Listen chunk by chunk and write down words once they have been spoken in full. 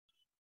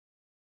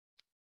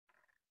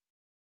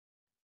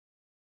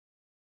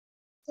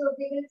So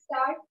we will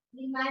start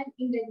Riemann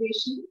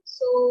integration.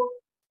 So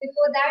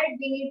before that,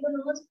 we need to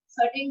know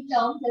certain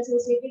terms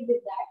associated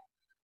with that.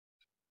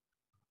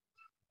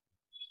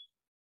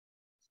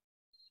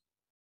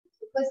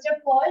 So first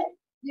of all,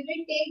 we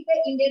will take the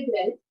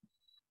integral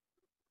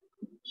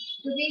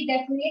to be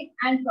definite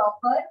and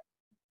proper.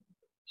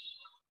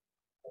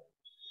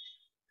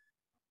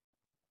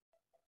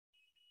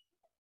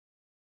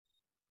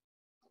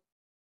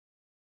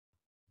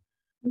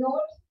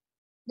 Note,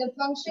 the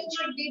function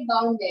should be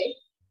bounded.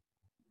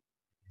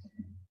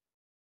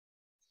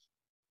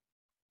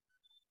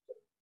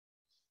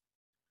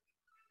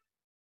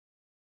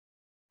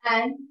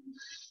 And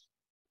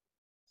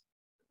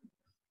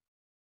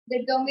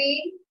the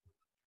domain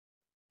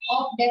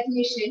of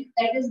definition,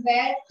 that is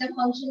where the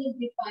function is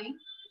defined,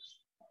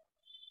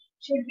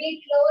 should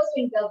be closed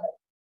interval.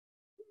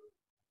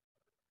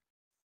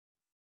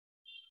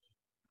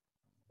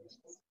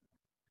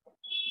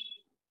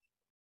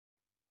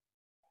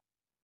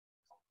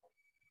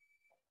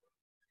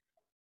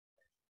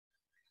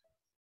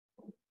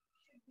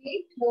 Should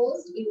be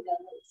closed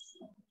intervals.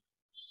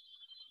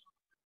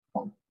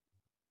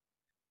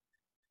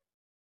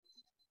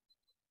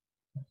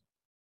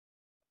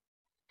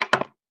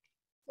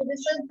 So this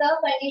is the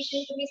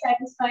condition to be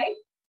satisfied.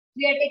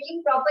 We are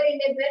taking proper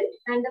integral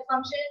and the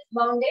function is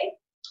bounded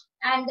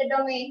and the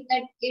domain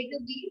that A to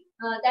B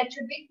that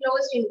should be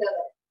closed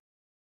interval.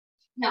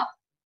 Now,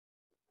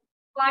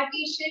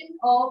 partition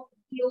of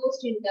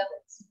closed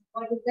intervals.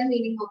 What is the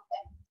meaning of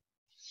that?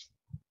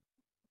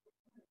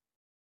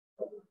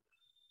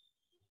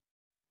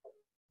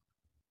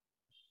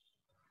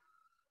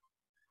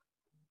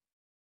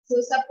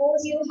 So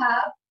suppose you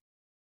have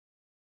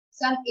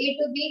some A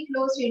to B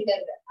closed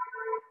interval.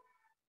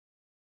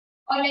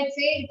 Or let's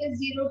say it is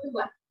 0 to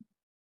 1.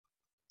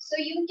 So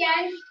you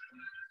can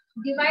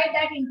divide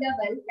that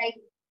interval like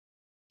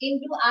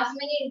into as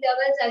many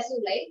intervals as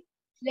you like.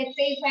 Let's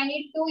say if I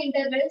need 2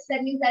 intervals,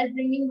 that means I'll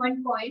bring in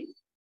 1 point.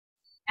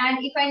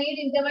 And if I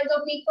need intervals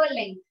of equal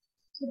length,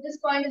 so this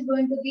point is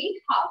going to be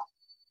half.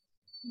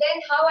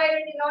 Then how I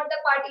will denote the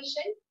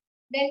partition?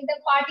 Then the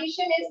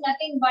partition is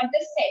nothing but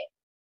the set.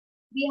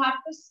 We have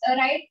to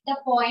write the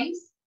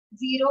points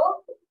 0,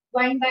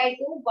 1 by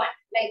 2, 1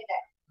 like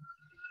that.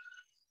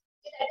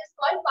 That is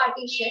called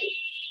partition.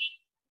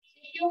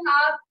 If you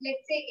have,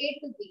 let's say, A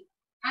to B,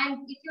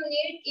 and if you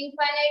need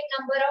infinite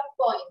number of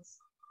points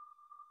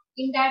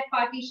in that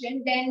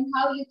partition, then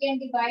how you can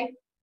divide?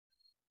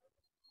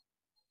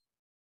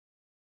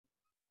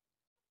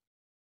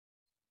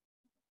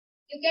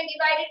 You can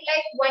divide it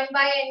like 1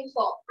 by n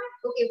form.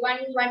 Okay,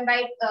 1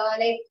 by,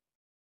 like,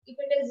 if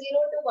it is 0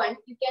 to 1,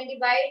 you can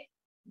divide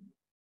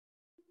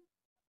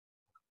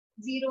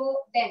 0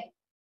 then.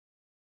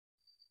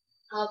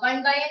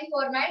 1 by n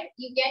format,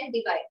 you can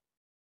divide.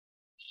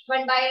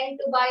 1 by n,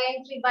 2 by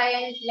n, 3 by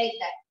n, like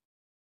that.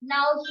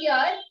 Now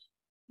here,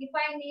 if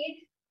I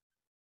need,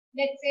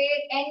 let's say,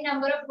 n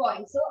number of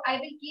points, so I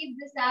will keep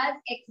this as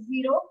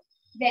x0,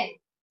 then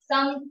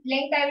some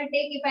length I will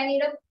take. If I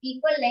need a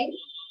equal length,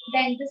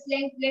 then this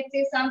length, let's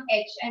say some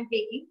h I'm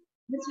taking.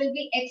 This will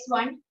be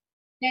x1,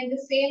 then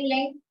the same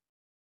length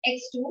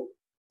x2.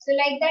 So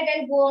like that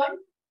I'll go on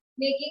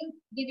making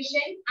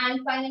division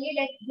and finally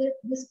let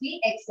this be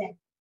xn.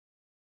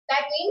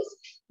 That means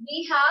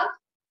we have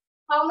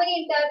how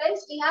many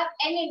intervals? We have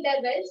n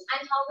intervals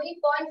and how many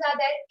points are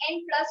there?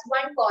 N plus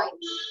 1 point.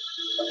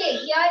 Okay,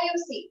 here you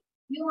see,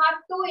 you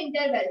have 2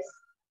 intervals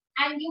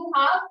and you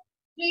have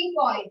 3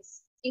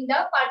 points in the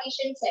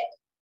partition set.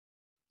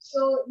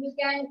 So you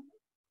can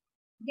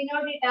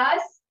denote it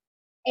as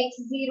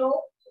x0,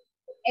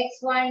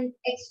 x1,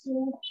 x2,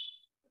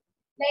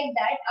 like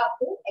that up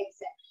to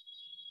xn.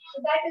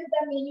 So that is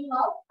the meaning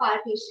of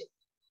partition.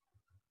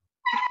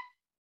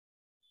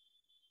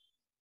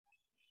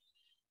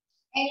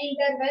 N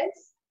intervals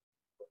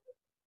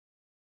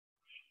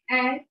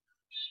and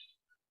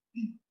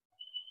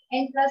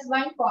n plus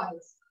 1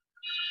 points.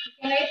 You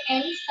can write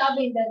n sub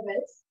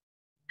intervals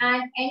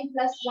and n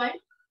plus 1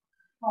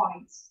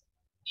 points.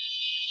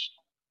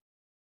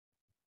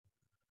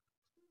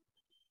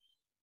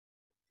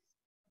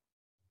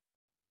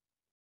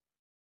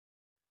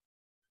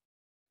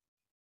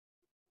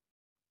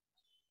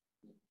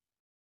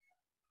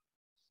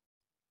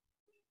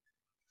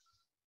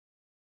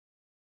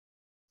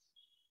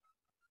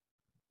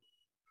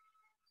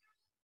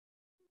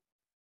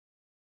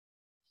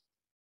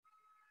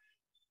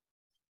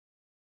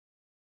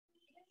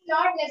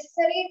 Not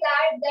necessary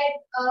that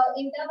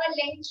interval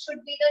length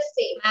should be the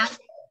same.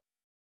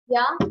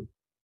 Yeah.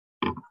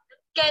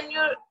 Can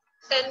you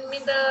tell me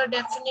the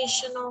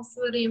definition of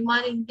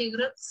Riemann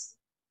integrals?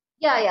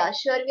 Yeah,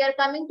 sure. We are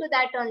coming to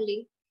that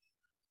only.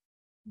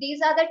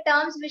 These are the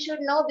terms we should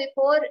know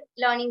before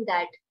learning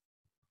that.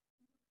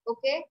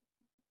 Okay.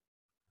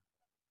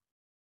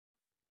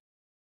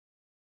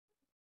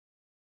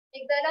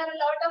 Like there are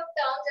a lot of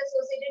terms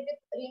associated with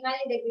Riemann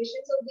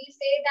integration. So we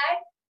say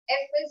that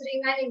f is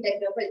Riemann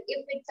integrable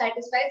if it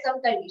satisfies some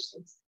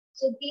conditions.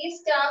 So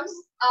these terms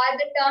are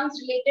the terms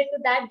related to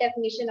that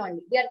definition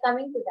only. We are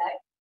coming to that.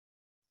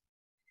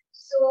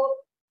 So,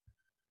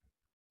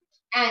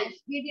 and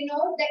we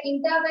denote the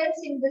intervals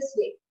in this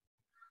way.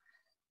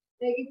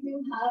 Like if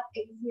you have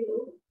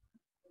x0,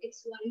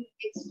 x1,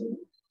 x2,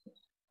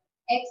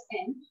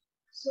 xn,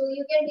 so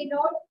you can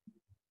denote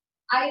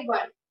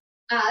I1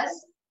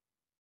 as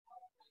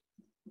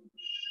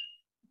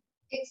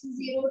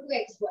x0 to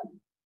x1.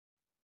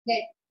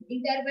 Then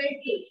interval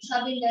 2,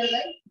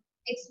 subinterval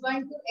x1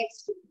 to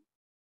x2.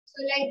 So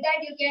like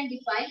that you can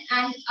define,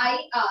 and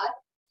IR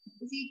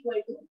is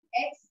equal to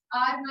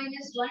xr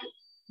minus 1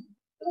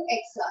 to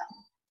xr.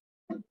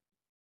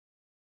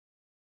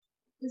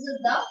 This is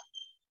the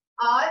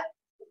R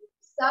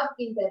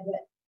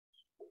subinterval.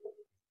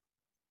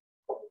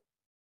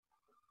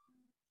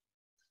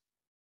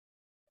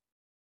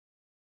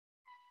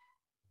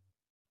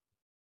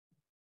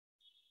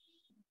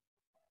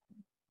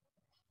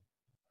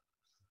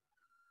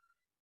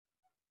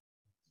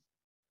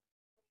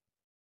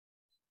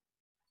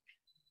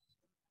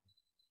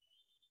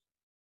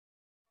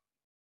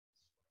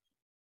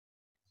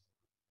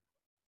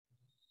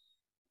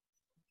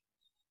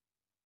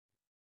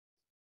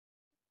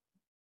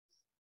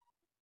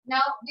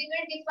 Now we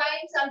will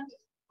define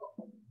something.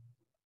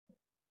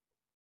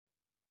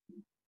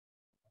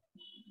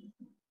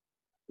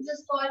 This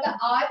is called the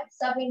R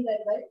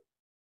subinterval.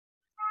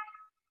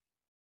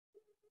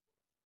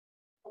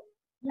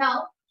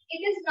 Now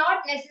it is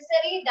not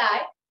necessary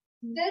that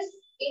this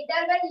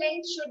interval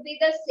length should be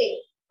the same.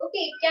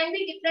 Okay, it can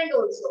be different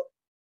also.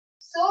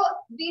 So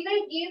we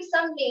will give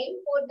some name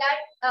for that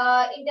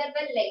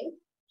interval length.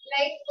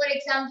 Like for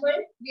example,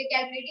 we are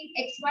calculating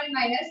x1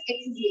 minus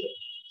x0.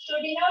 So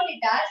denote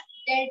it as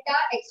delta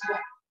x1.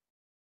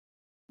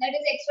 That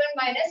is x1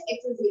 minus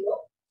x0.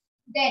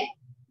 Then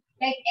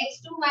like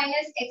x2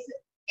 minus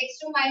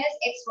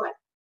x1.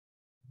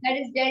 That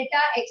is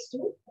delta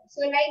x2.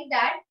 So like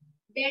that,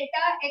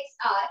 delta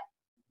xr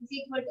is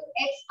equal to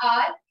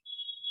xr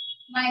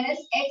minus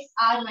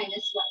xr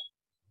minus 1.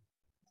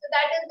 So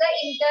that is the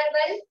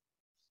interval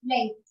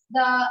length,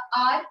 the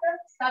R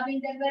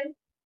subinterval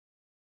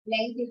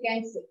length you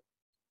can say.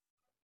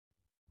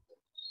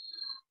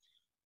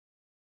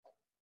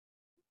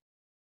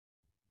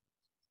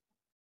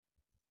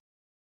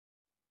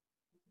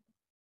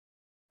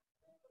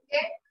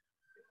 Okay.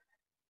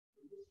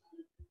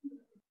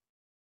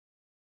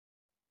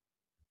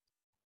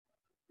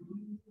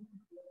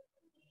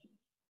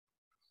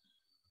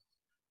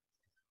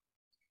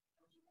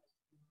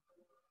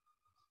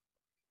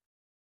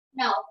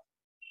 Now,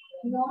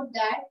 note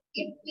that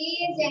if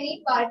P is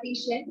any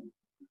partition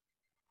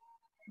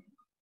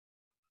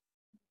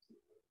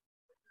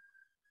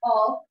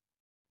of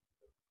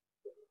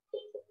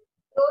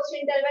closed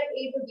interval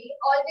A to B,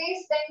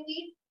 always when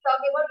we talk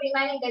about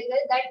Riemann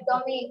integral, that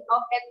domain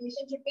of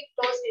definition should be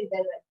closed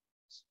interval.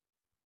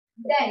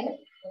 Then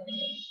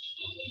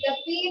the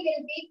P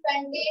will be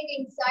contained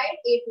inside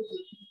A to B,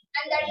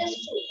 and that is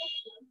true.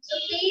 So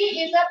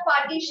P is a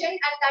partition,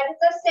 and that is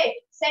a set.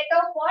 Set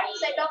of what?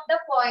 Set of the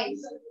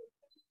points.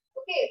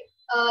 Okay,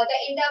 the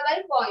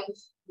interval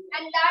points,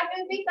 and that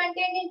will be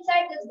contained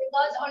inside this,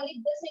 because only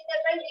this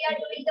interval we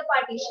are doing the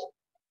partition.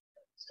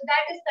 So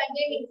that is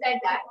contained inside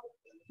that.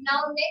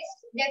 Now next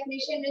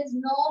definition is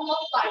norm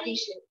of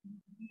partition.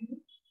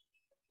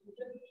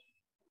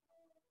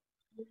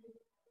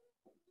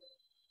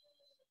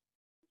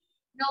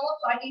 Norm of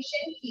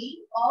partition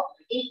P of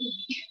A to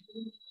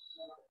B.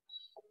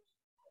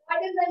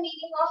 What is the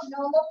meaning of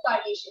norm of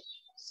partition?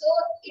 So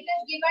it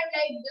is given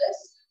like this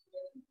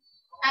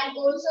and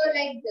also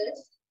like this,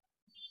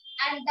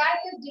 and that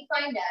is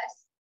defined as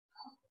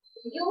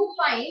you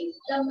find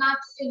the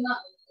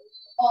maximum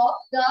of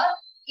the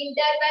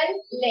interval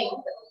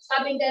length,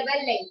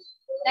 subinterval length.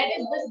 That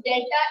is this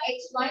delta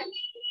x1,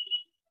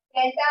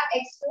 delta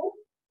x2.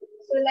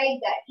 So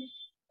like that,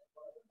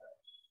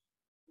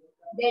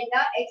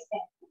 delta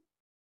xn.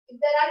 If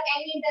there are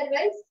n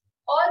intervals,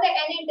 all the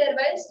n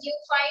intervals, you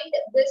find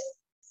this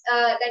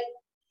that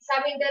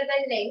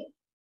subinterval length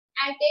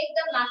and take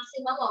the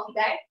maximum of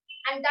that,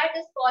 and that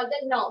is called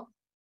the norm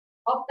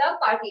of the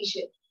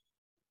partition.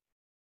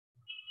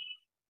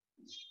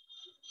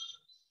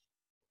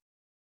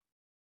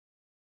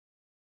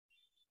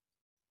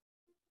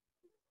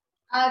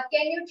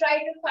 Can you try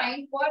to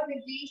find what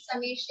will be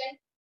summation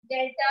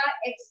delta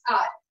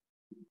xr?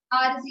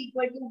 R is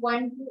equal to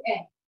 1 to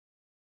n.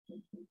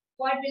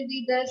 What will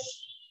be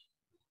this?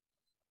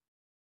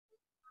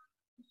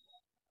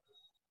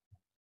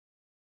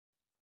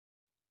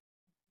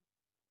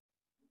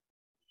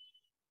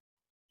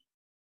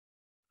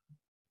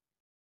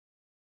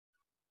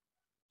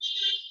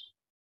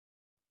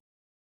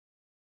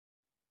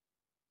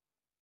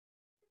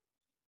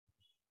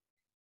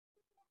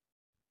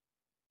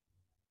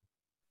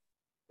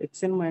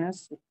 xn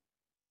minus.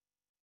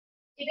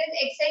 It is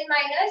xn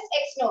minus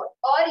x naught,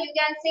 or you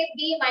can say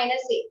b minus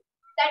a.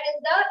 That is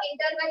the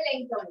interval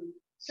length only.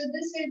 So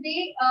this will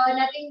be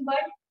nothing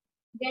but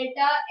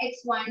delta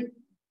x1,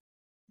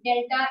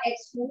 delta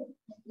x2,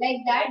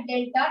 like that,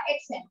 delta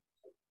xn.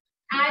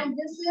 And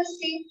this is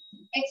see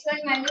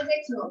x1 minus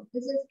x0.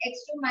 This is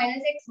x2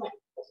 minus x1.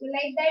 So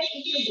like that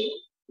if you do,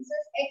 this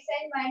is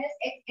xn minus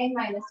xn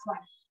minus 1.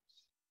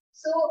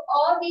 So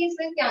all these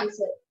will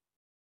cancel.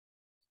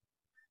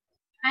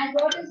 And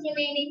what is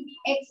remaining?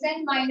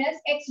 Xn minus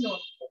x0.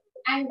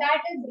 And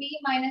that is b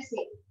minus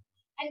a.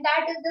 And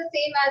that is the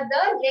same as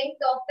the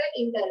length of the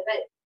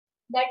interval.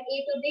 That a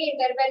to b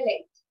interval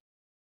length.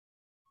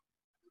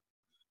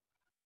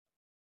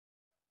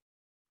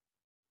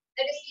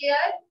 That is clear?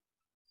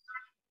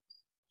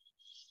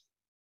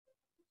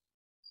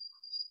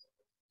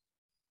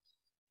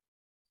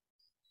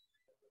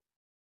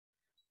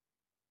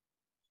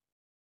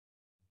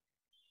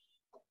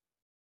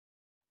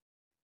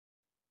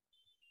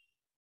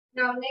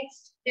 Now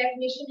next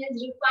definition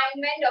is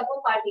refinement of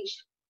a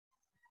partition.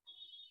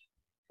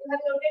 You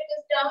have noted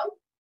this down?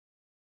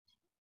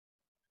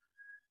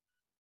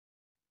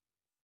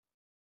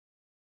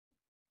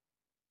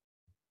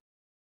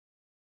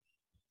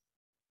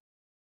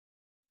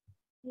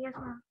 Yes,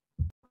 ma'am.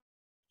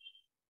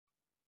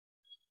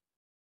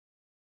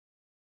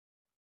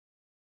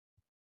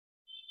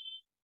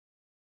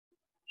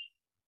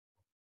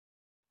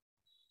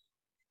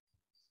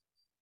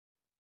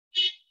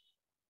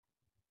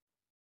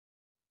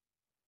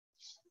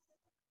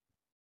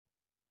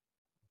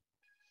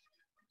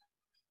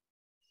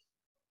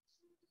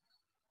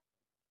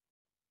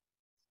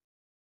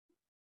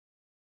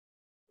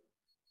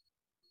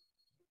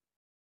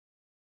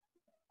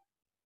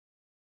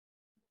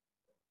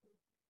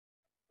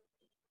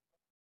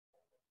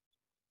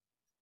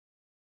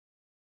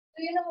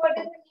 Do you know what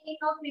is the meaning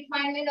of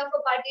refinement of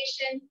a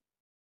partition?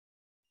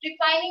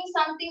 Refining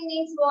something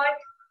means what?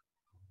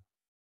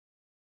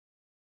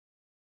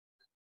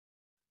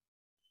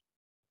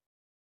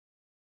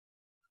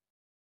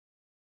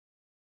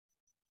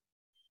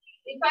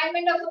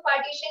 Refinement of a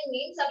partition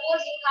means, suppose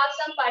you have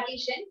some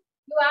partition,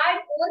 you add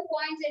 4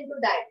 points into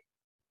that.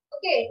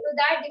 Okay, to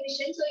that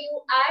division, so you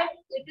add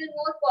little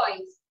more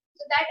points.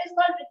 So that is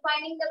called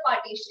refining the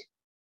partition.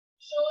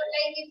 So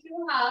like if you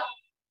have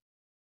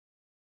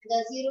the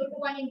 0 to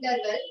 1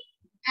 interval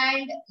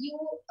and you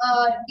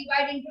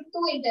divide into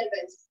 2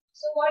 intervals.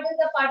 So what is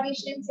the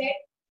partition set?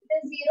 It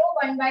is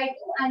 0, 1 by 2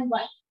 and 1.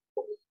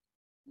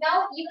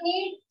 Now you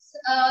need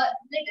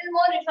little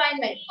more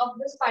refinement of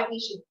this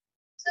partition.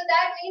 So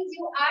that means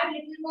you add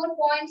little more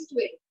points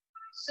to it.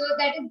 So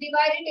that is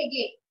divided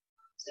again.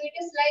 So it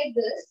is like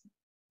this.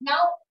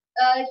 Now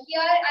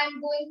here I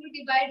am going to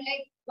divide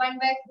like 1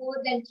 by 4,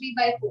 then 3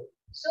 by 4.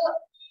 So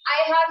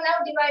I have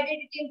now divided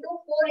it into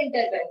 4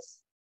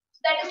 intervals. So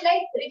that is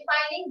like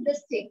refining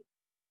this thing.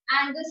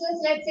 And this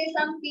is, let's say,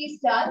 some P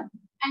star,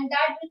 and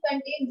that will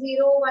contain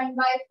 0, 1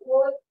 by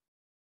 4,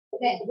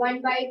 then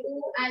 1 by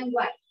 2 and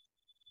 1.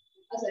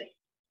 Oh, sorry,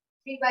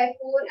 3 by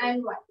 4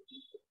 and 1.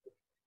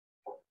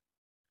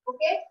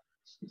 Okay,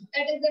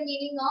 that is the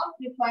meaning of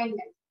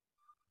refinement.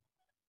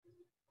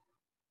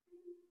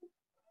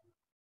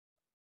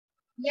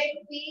 Let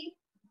P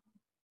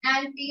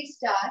and P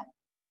star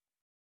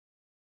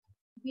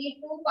be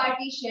 2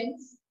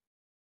 partitions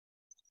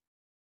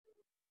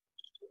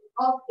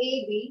of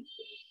AB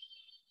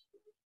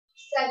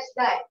such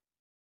that,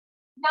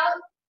 now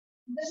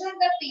this is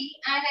the P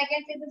and I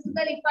can say this is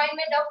the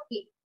refinement of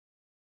P.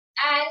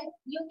 And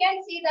you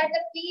can see that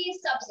the P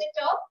is subset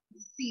of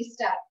P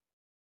star.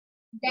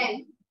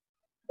 Then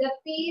the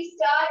P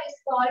star is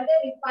called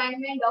the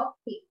refinement of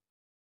P.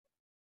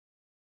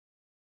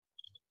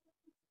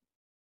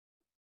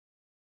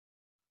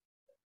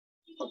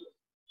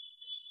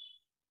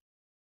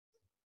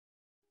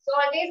 So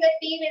always the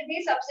P will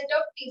be subset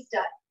of P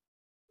star.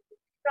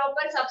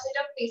 Proper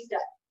subset of P star.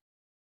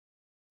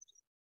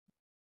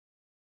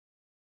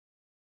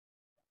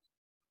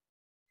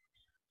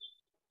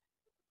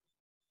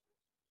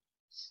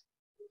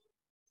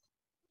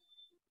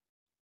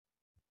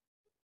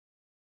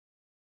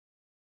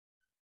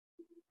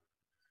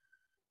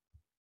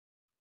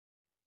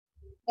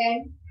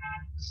 Then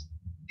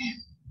if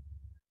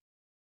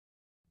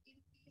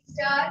P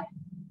star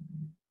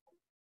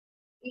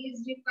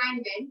is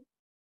refinement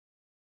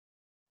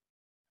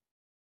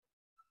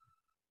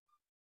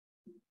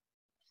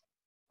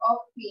of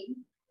P,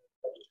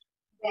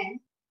 then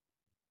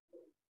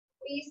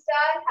P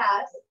star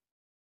has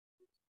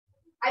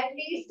at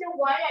least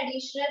 1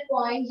 additional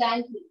point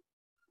than P.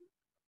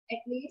 At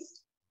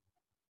least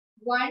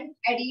 1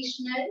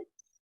 additional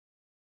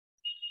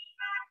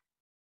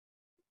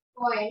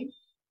point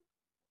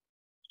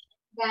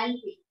than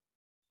P.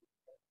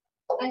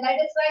 And that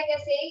is why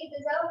they say it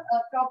is a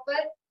proper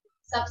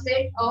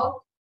subset of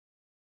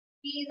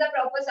P, is a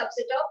proper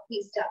subset of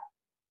P star.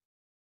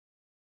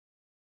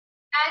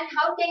 And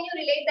how can you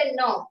relate the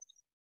norm?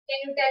 Can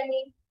you tell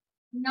me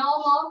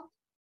norm of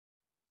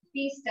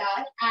P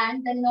star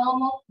and the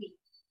norm of P?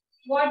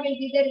 What will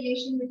be the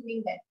relation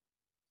between them?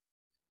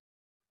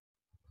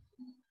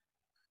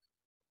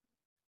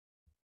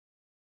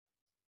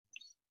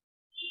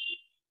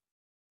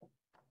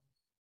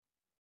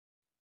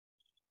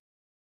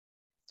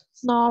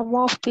 Norm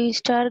of P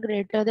star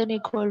greater than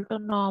equal to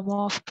norm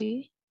of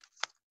P.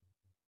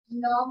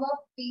 norm of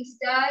P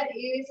star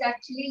is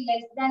actually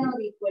less than or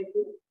equal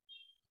to.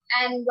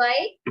 And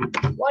why?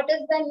 What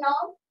is the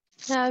norm?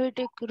 Yeah, we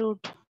take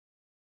root.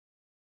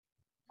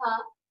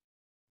 Huh?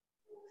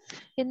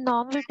 In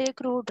norm, we take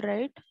root,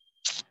 right?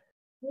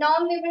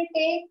 Norm we will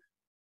take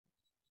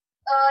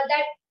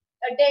that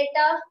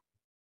delta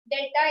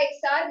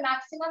XR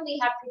maximum we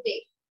have to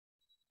take.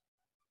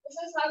 This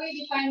is how we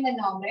define the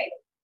norm, right?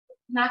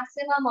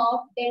 Maximum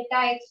of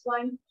delta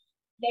x1,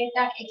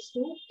 delta x2,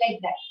 like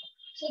that.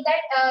 So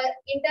that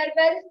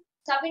interval,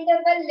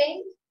 sub-interval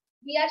length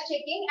we are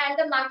checking and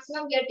the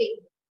maximum we are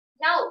taking.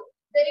 Now,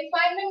 the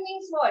refinement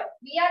means what?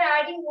 We are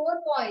adding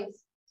more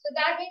points. So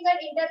that means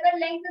that interval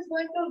length is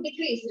going to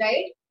decrease,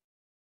 right?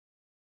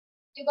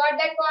 You got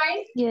that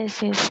point?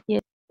 Yes, yes,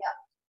 yes. Yeah.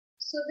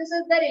 So this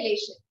is the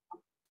relation.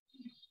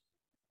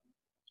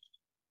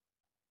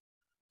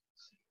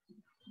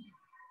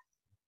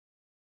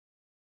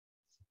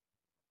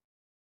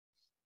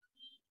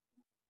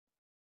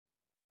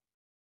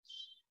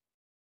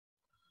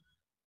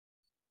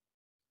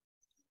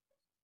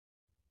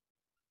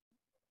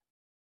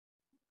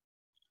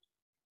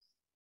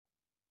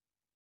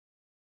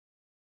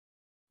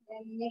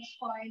 Then next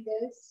point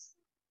is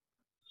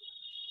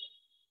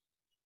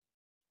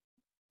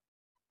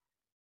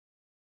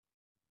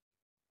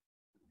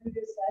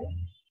this side.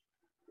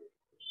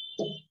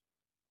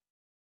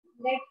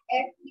 Let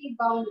F be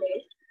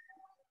bounded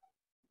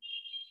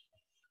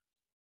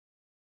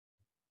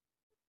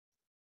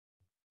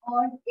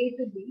on A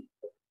to B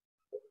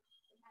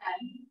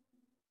and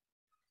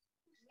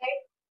let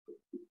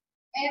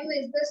M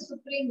is the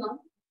supremum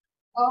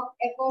of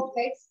F of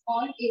x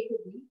on A to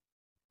B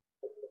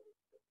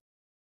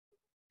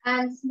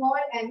and small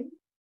m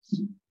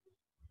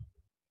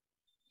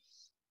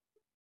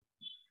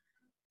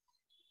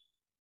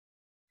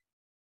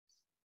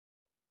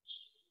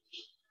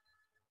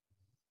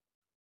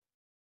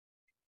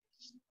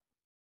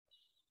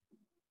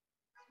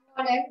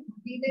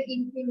be the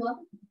infimum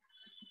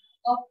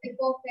of F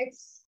of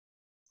x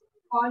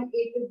on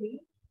A to B,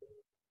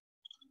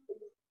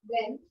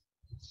 then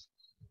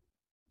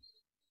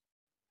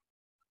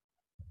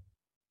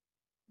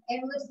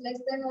M is less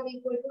than or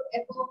equal to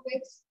F of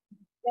x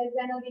less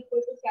than or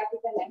equal to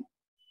capital M.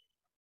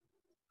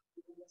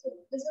 So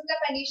this is the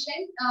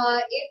condition.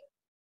 If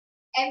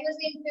M is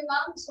the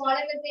infimum, small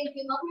m is the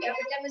infimum,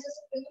 capital M is the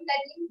supremum,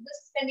 that means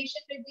this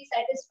condition will be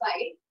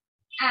satisfied.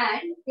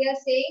 And they are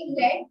saying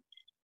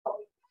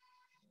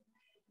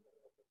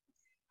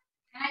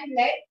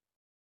let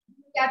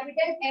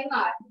capital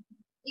MR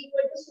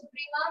equal to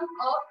supremum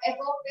of F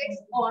of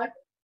x on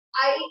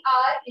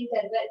IR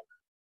interval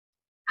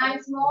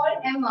and small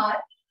mr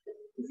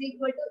is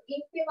equal to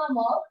infimum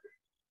of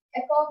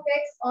F of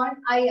x on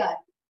IR.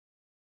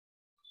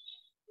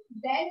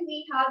 Then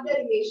we have the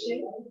relation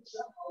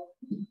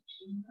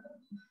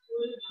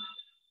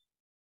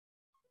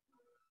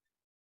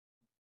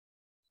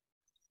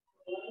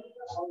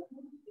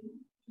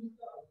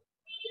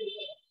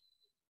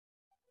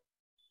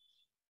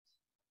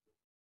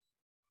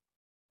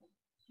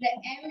the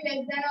M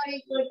less than or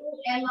equal to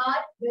MR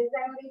less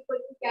than or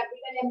equal to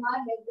capital MR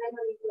less than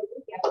or equal to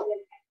capital M.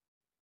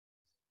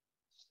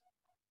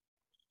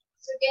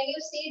 So can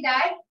you see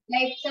that?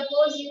 Like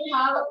suppose you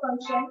have a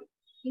function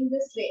in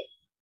this way.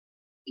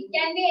 It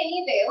can be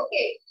any way,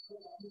 okay.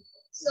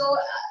 So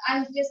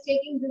I'm just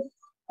taking this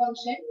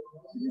function.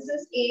 This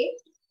is A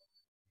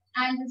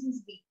and this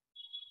is B.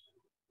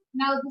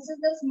 Now this is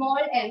the small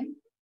m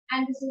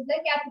and this is the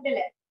capital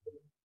M.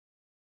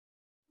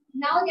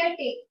 Now they're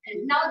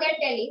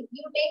telling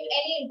you take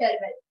any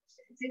interval.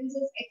 So this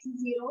is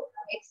x0,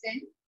 xn.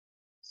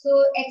 So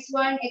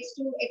x1, x2,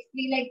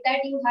 x3 like that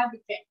you have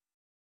different.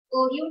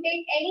 So you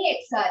take any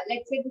xr.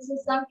 Let's say this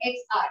is some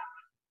xr.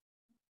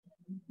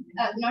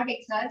 Not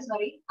xr,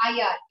 sorry,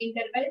 IR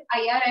interval.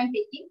 IR I'm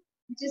taking,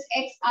 which is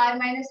xr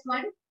minus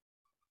 1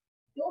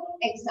 to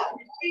xr.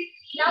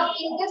 Now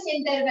in this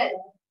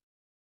interval,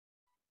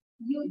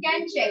 you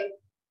can check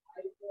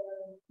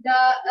the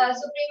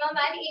supremum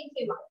and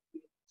infimum.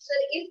 So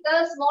if the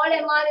small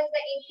mr is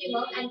the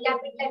infimum and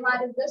capital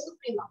MR is the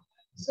supremum.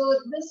 So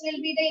this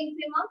will be the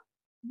infimum,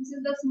 this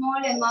is the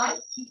small mr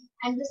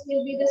and this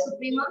will be the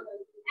supremum.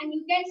 And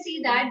you can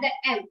see that the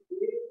M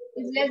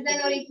is less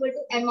than or equal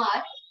to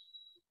MR,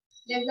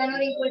 less than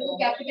or equal to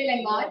capital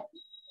MR,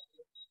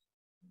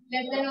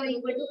 less than or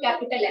equal to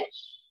capital M.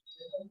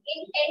 In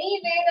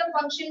any way the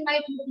function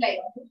might look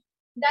like,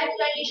 that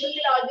condition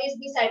will always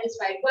be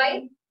satisfied.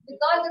 Why?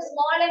 Because the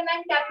small m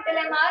and capital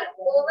M are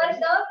over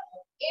the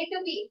A to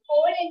B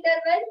whole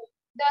interval,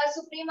 the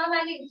supremum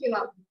and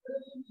infimum.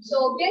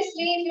 So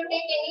obviously if you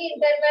take any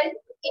interval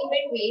in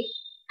between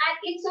and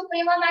its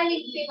supremum and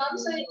infimum,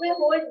 so it will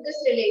hold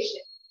this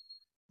relation.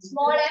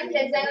 Small m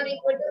less than or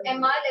equal to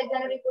MR less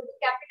than or equal to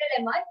capital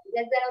MR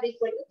less than or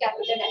equal to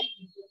capital M.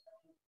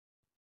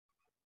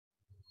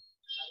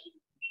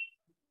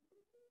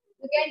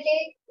 You can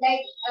take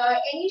like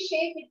any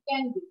shape it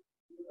can be.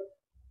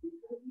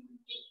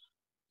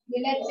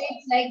 Okay, let's say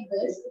it's like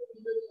this.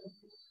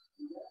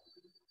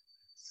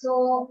 So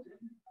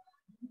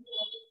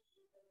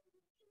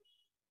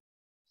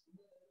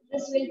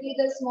This will be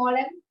the small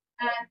m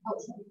and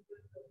sorry.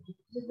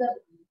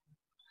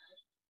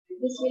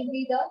 This will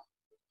be the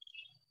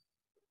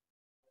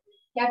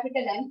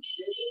capital M.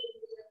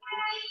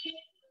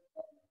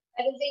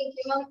 That is the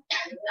infimum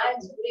and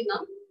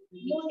supremum.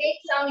 You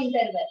take some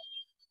interval.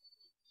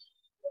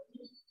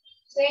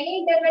 So any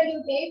interval you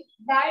take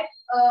that,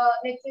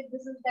 let's say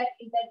this is that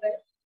interval.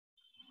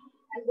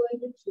 I'm going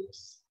to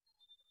choose.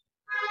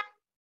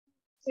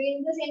 So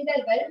in this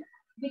interval,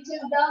 which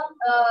is the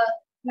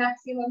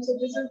maximum, so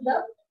this is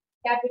the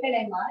capital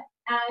MR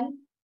and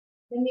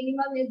the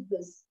minimum is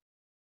this.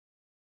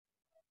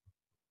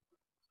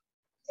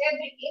 So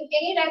in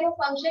any type of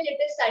function, it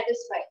is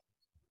satisfied.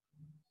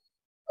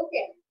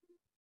 Okay.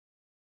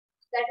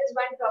 That is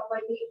one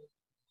property.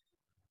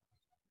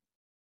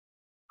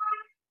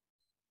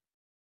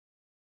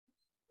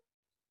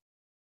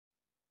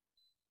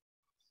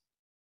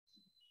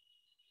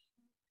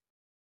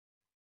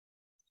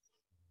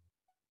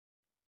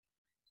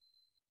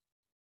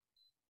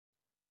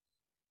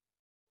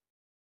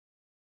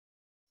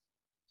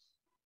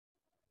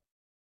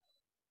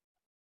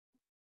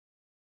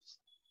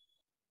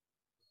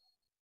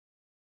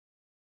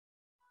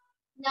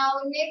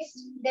 Now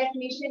next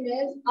definition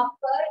is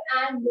upper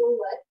and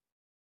lower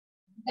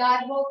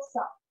Darboux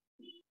sum.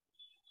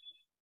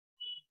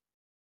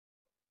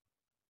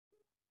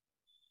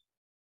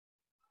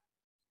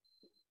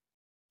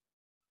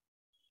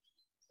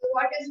 So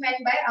what is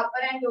meant by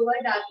upper and lower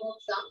Darboux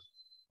sum?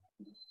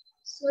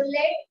 So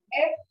let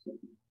f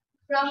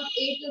from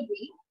a to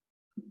b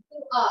to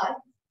r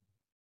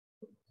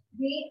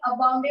be a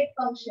bounded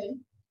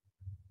function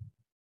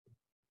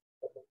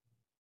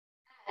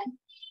and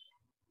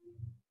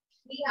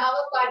we have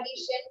a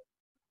partition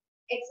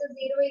x is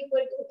 0 equal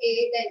to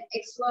a, then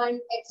x1,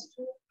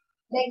 x2,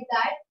 like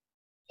that,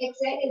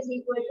 xn is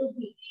equal to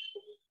b.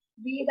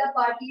 Be the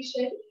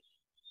partition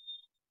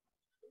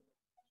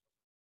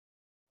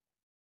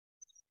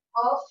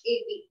of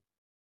AB.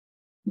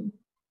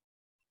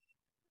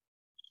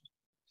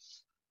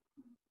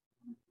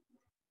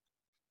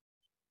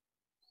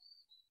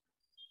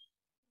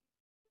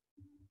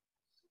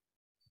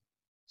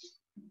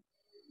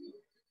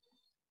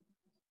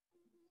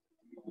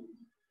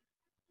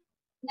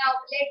 Now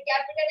let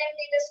capital M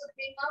be the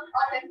supremum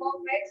of f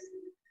of x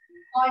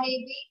on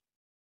AB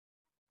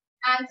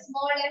and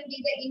small m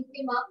be the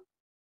infimum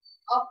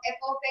of f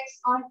of x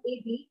on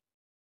AB.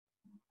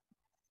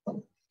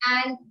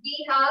 And we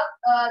have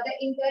the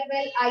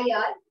interval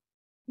IR,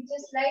 which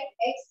is like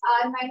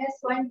XR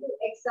minus 1 to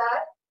XR.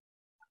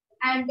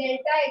 And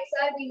delta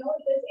XR, we know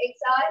it is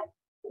XR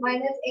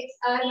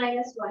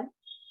minus 1.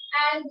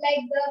 And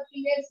like the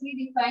previously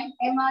defined,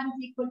 MR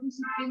is equal to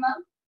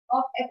supremum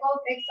of f of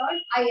x on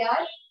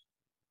IR.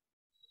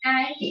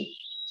 And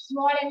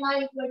small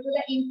mr equal to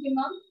the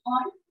infimum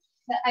on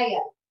the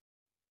IR.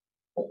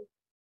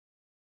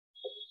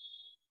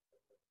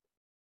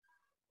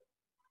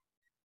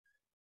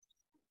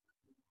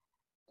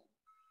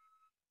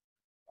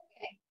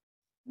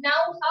 Now,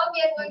 how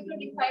we are going to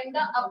define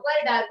the upper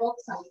Darboux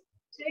sum?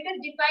 So it is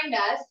defined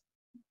as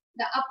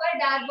the upper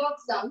Darboux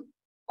sum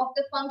of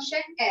the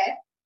function f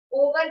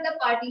over the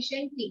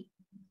partition T.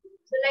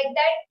 So like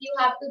that, you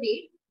have to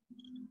read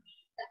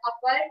the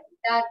upper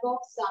Darboux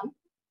sum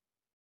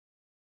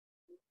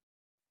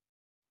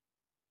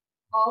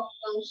of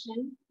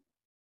function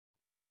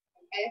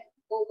f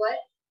over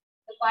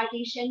the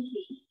partition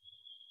T,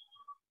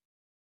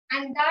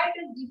 and that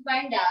is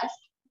defined as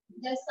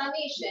the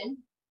summation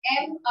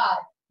mr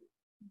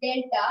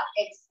delta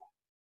x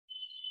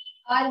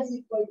r is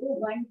equal to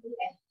 1 to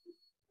n,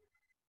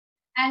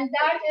 and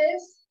that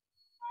is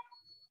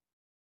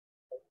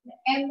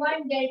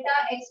m1 delta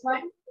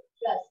x1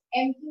 plus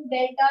m2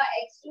 delta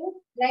x2,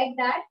 like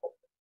that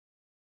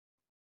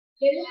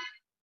till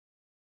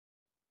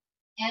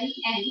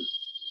mn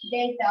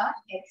delta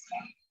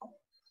x1.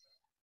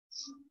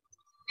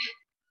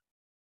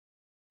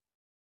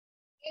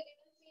 Okay,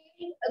 we will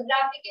see it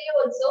graphically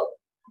also,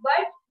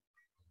 but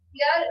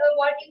here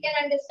what you can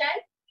understand,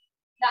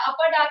 the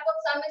upper Darboux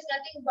sum is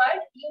nothing but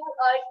you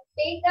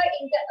take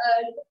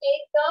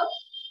the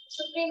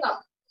supremum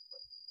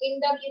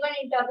in the given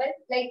interval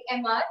like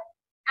mr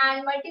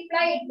and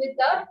multiply it with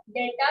the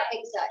delta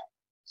xr.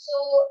 So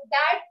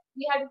that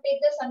we have to take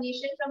the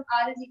summation from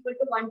r is equal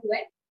to 1 to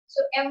n.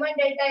 So m1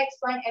 delta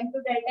x1, m2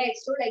 delta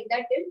x2, like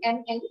that till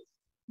mn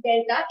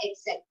delta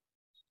xn.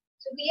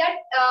 So we are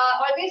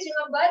always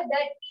remember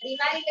that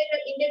Riemann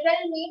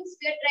integral means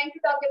we are trying to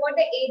talk about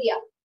the area.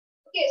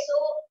 Okay, so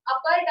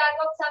upper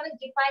Darboux sum is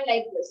defined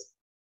like this.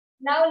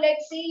 Now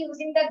let's see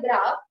using the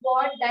graph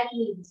what that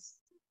means.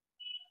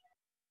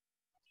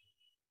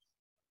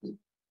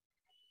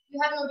 You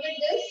have noted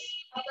this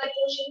upper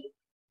portion?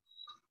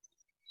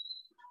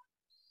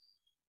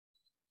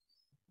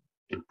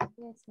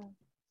 Yes, ma'am.